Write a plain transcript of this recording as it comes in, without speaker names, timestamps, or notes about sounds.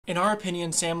In our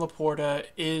opinion, Sam LaPorta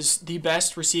is the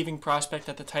best receiving prospect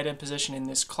at the tight end position in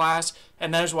this class,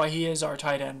 and that is why he is our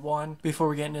tight end one. Before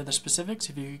we get into the specifics,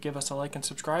 if you could give us a like and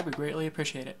subscribe, we greatly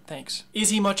appreciate it. Thanks. Is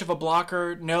he much of a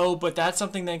blocker? No, but that's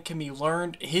something that can be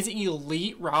learned. His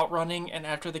elite route running and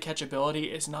after the catch ability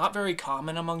is not very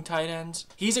common among tight ends.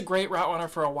 He's a great route runner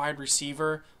for a wide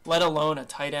receiver, let alone a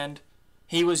tight end.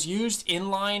 He was used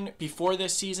inline before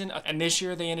this season, and this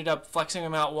year they ended up flexing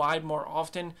him out wide more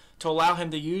often to allow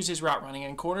him to use his route running,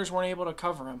 and corners weren't able to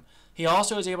cover him. He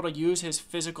also is able to use his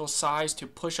physical size to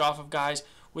push off of guys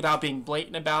without being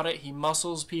blatant about it. He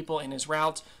muscles people in his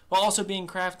routes while also being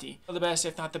crafty. The best,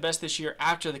 if not the best this year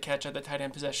after the catch at the tight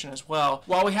end position as well.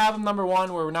 While we have him number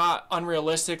one, we're not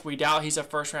unrealistic. We doubt he's a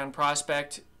first-round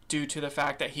prospect due to the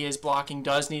fact that his blocking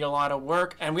does need a lot of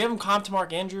work. And we have him comped to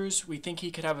Mark Andrews. We think he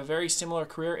could have a very similar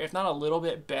career, if not a little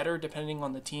bit better, depending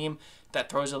on the team that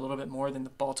throws a little bit more than the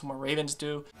Baltimore Ravens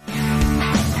do.